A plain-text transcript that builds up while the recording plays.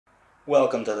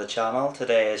Welcome to the channel.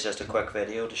 Today is just a quick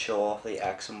video to show off the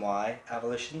X and Y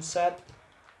evolution set.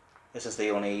 This is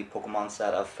the only Pokemon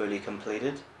set I've fully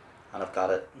completed, and I've got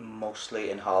it mostly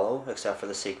in Holo except for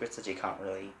the secrets that you can't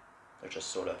really, they're just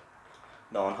sort of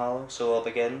non-Holo. So I'll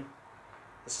begin.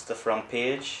 This is the front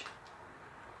page,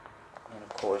 and of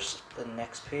course the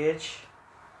next page.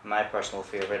 My personal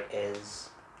favourite is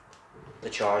the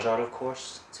Charizard, of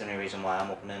course. It's the only reason why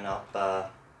I'm opening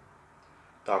up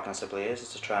Darkness Ablaze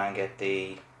is to try and get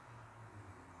the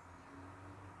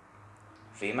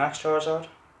VMAX Charizard.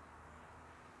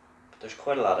 But there's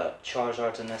quite a lot of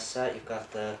Charizards in this set. You've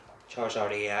got the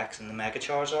Charizard EX and the Mega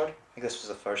Charizard. I think this was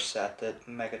the first set that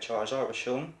Mega Charizard was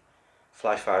shown.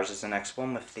 Flash Fires is the next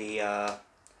one with the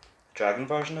Dragon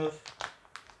version of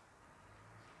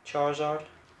Charizard.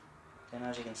 Then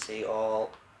as you can see,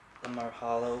 all of them are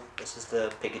Holo. This is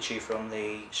the Pikachu from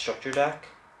the Structure deck.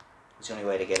 It's the only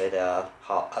way to get it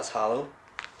as Holo.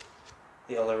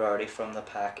 The other rarity from the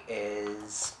pack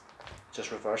is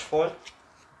just reverse foil.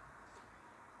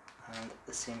 And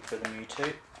the same for the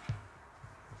Mewtwo.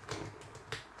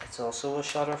 It's also a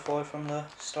shatter foil from the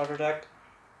starter deck.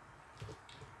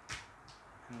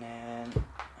 And then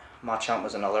Machamp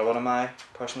was another one of my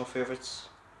personal favourites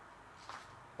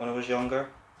when I was younger.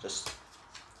 Just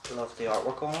loved the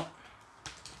artwork on it.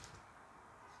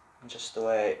 And just the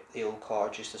way the old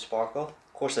cards used to sparkle.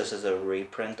 Of course, this is a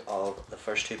reprint of the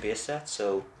first two base sets,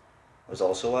 so it was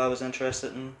also why I was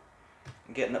interested in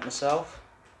getting it myself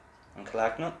and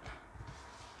collecting it.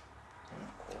 And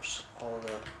of course, all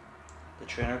the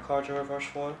trainer cards are reverse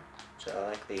foil, so I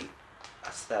like the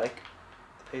aesthetic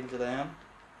appeal to them.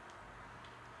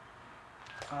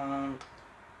 And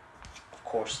of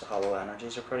course, the Holo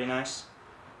energies are pretty nice.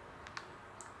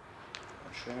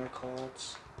 Trainer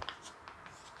cards.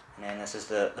 And then this is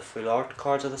the full art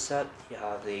cards of the set. You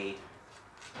have the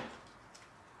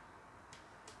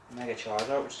Mega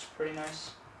Charizard, which is pretty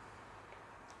nice.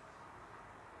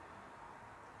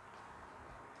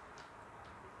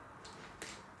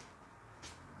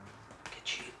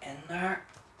 Get you in there.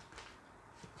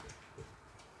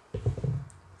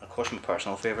 Of course, my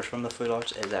personal favourite from the full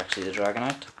arts is actually the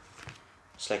Dragonite.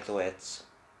 It's like the way it's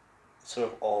sort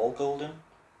of all golden,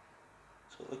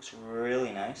 so it looks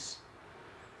really nice.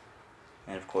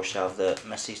 And of course you have the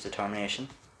Misty's Determination.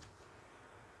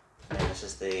 And then this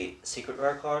is the secret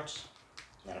rare cards.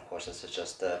 And then of course this is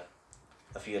just a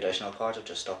few additional cards I've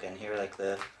just stuck in here, like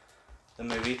the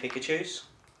movie Pikachus.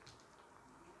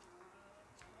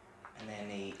 And then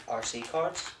the RC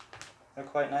cards. They're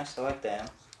quite nice, I like them.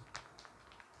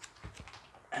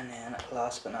 And then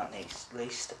last but not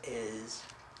least is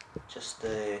just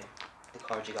the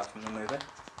cards you got from the movie.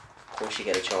 Of course you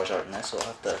get a Charizard in this, so I'll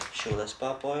have to show this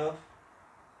bad boy off.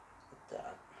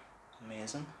 That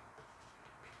amazing.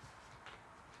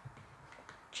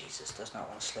 Jesus, does not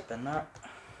want to slip in there.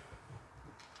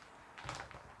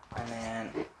 And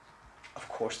then of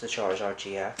course the Charizard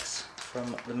GX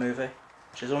from the movie,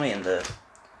 which is only in the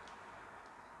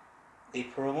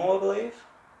promo, I believe,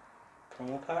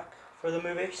 promo pack for the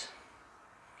movies.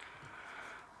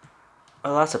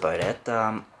 Well, that's about it.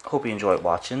 Hope you enjoyed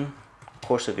watching. Of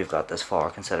course, if you've got this far,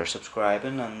 consider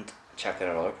subscribing and check out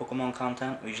our other Pokemon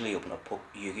content. We usually open up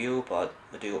Yu-Gi-Oh, but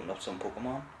we do open up some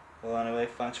Pokemon. Well, anyway,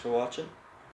 thanks for watching.